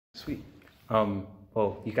Sweet.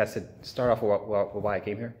 Well, you guys said start off with why I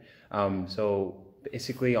came here. So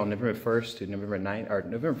basically on November 1st to November 9th, or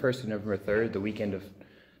November 1st to November 3rd, the weekend of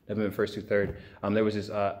November 1st to 3rd, there was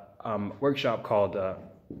this workshop called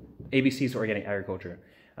ABCs to Organic Agriculture.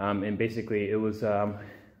 And basically it was, there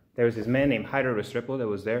was this man named Jairo Restrepo that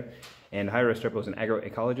was there. And Jairo Restrepo is an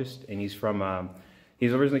agroecologist, and he's from,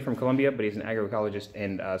 he's originally from Colombia, but he's an agroecologist,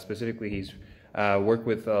 and specifically he's worked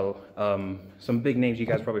with some big names you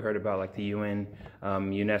guys probably heard about, like the UN,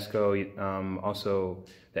 UNESCO, also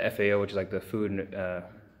the FAO, which is like the Food and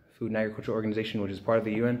Agriculture Organization, which is part of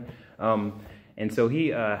the UN. And so he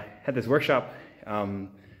had this workshop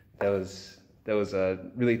that was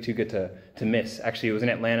really too good to miss. Actually, it was in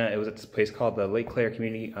Atlanta. It was at this place called the Lake Claire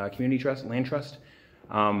Community Trust, Land Trust.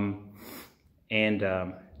 The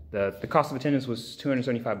cost of attendance was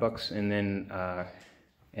 $275, and then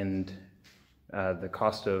the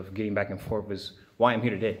cost of getting back and forth was why I'm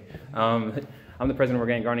here today. I'm the president of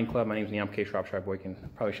Organic Gardening Club. My name is Niam K. Shropshire Boykin.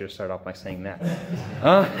 Probably should have started off by saying that.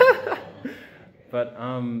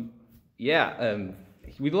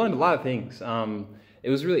 We learned a lot of things. It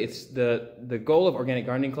was really, it's the goal of Organic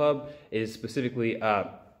Gardening Club is specifically, or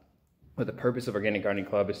the purpose of Organic Gardening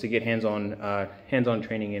Club is to get hands-on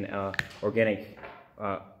training in not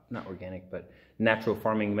organic, but natural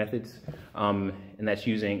farming methods, and that's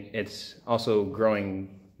it's also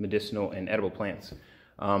growing medicinal and edible plants.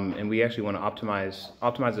 And we actually want to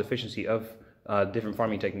optimize the efficiency of different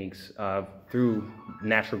farming techniques through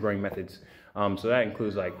natural growing methods. So that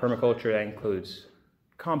includes like permaculture, that includes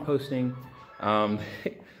composting.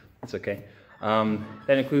 It's okay.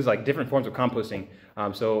 That includes like different forms of composting.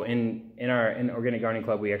 So in Organic Gardening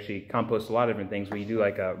Club, we actually compost a lot of different things. We do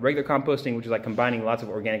like regular composting, which is like combining lots of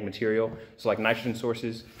organic material, so like nitrogen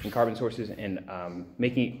sources and carbon sources, and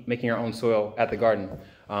making our own soil at the garden.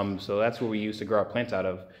 So that's what we use to grow our plants out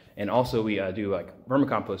of. And also we do like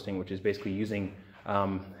vermicomposting, which is basically using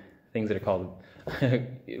things that are called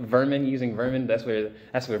using vermin. That's where the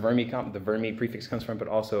vermi prefix comes from. But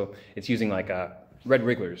also it's using like red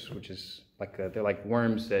wrigglers, which is like they're like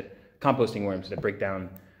worms composting worms that break down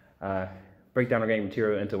organic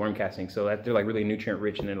material into worm casting. So that they're like really nutrient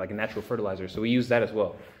rich and they're like a natural fertilizer. So we use that as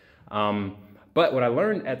well. But what I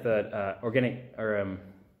learned at the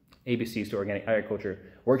ABCs to Organic Agriculture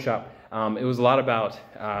workshop, it was a lot about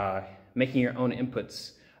making your own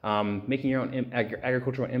inputs, making your own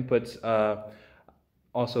agricultural inputs,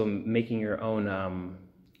 also making your own.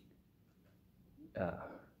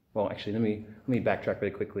 Well, actually, let me backtrack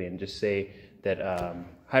really quickly and just say that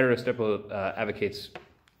Jairo Restrepo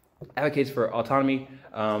advocates for autonomy,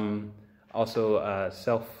 also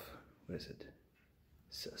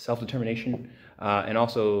self-determination, and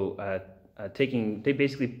also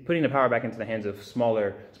basically putting the power back into the hands of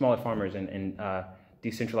smaller farmers and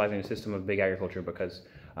decentralizing the system of big agriculture. Because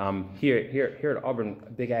here at Auburn,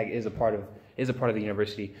 big ag is a part of the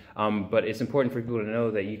university, but it's important for people to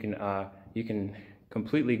know that you can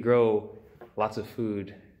completely grow lots of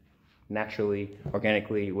food naturally,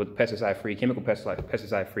 organically, with pesticide-free, chemical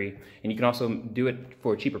pesticide-free, and you can also do it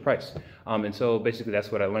for a cheaper price. And so basically that's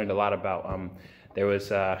what I learned a lot about.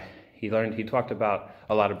 He talked about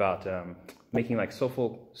a lot about making like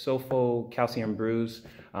sulfo calcium brews,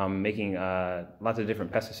 making lots of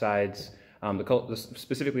different pesticides.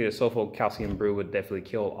 Specifically the sulfo calcium brew would definitely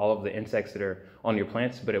kill all of the insects that are on your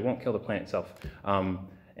plants, but it won't kill the plant itself.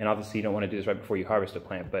 And obviously you don't want to do this right before you harvest a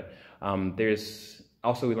plant, but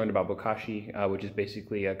also we learned about bokashi, which is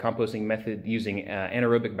basically a composting method using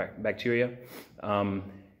anaerobic bacteria. And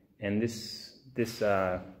this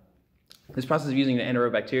process of using the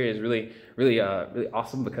anaerobic bacteria is really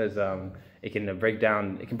awesome because it can break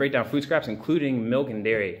down food scraps, including milk and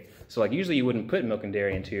dairy. So like usually you wouldn't put milk and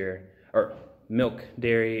dairy milk,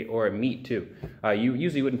 dairy, or meat too. You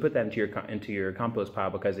usually wouldn't put that into your compost pile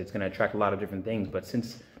because it's going to attract a lot of different things. But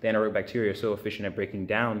since the anaerobic bacteria are so efficient at breaking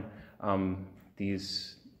down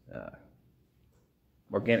this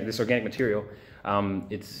organic material,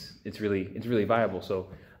 it's really viable. So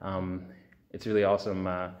it's really awesome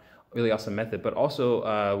method. But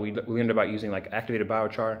also we learned about using like activated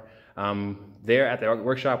biochar. There at the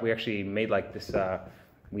workshop, we actually made like this.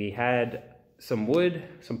 We had some wood,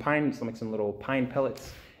 some little pine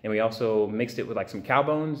pellets, and we also mixed it with like some cow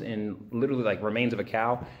bones and literally like remains of a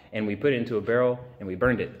cow, and we put it into a barrel and we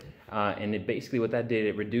burned it. And it basically what that did,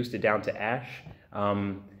 it reduced it down to ash.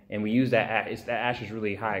 And we use that ash. That ash is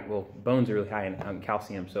really high. Well, bones are really high in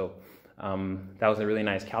calcium, so that was a really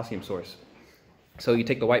nice calcium source. So you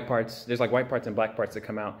take the white parts. There's like white parts and black parts that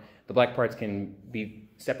come out. The black parts can be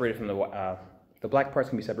separated from the black parts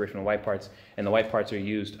can be separated from the white parts, and the white parts are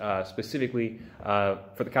used specifically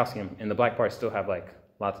for the calcium, and the black parts still have like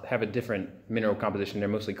have a different mineral composition. They're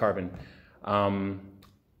mostly carbon.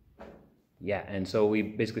 Yeah, and so we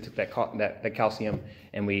basically took that calcium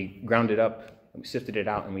and we ground it up, and we sifted it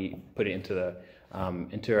out, and we put it into the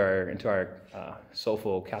into our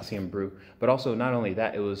soulful calcium brew. But also, not only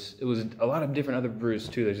that, it was a lot of different other brews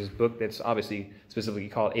too. There's this book that's obviously specifically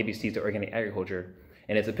called ABCs to Organic Agriculture,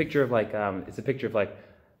 and it's a picture of like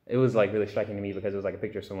it was like really striking to me because it was like a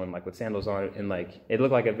picture of someone like with sandals on, and like it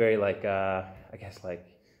looked like a very like I guess like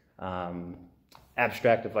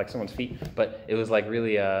abstract of like someone's feet, but it was like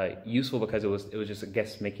really useful because it was just, I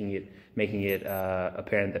guess, making it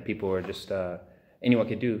apparent that people were just anyone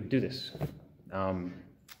could do this. Very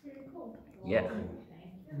cool. Yeah. Thank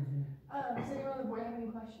you. Does anyone on the board have any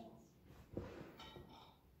questions?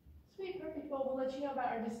 Sweet, perfect. Well, we'll let you know about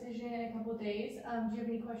our decision in a couple of days. Do you have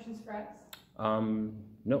any questions for us?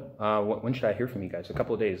 No. When should I hear from you guys? A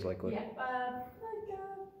couple of days, like what?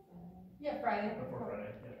 Yeah, Friday. Before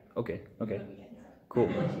Friday, yeah. Okay. Cool.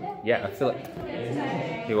 Yeah, I feel like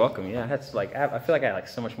you're welcome. Yeah, that's like I feel like I had like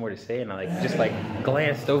so much more to say, and I like just like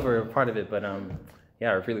glanced over part of it, but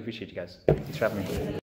yeah, I really appreciate you guys. Thanks for having me.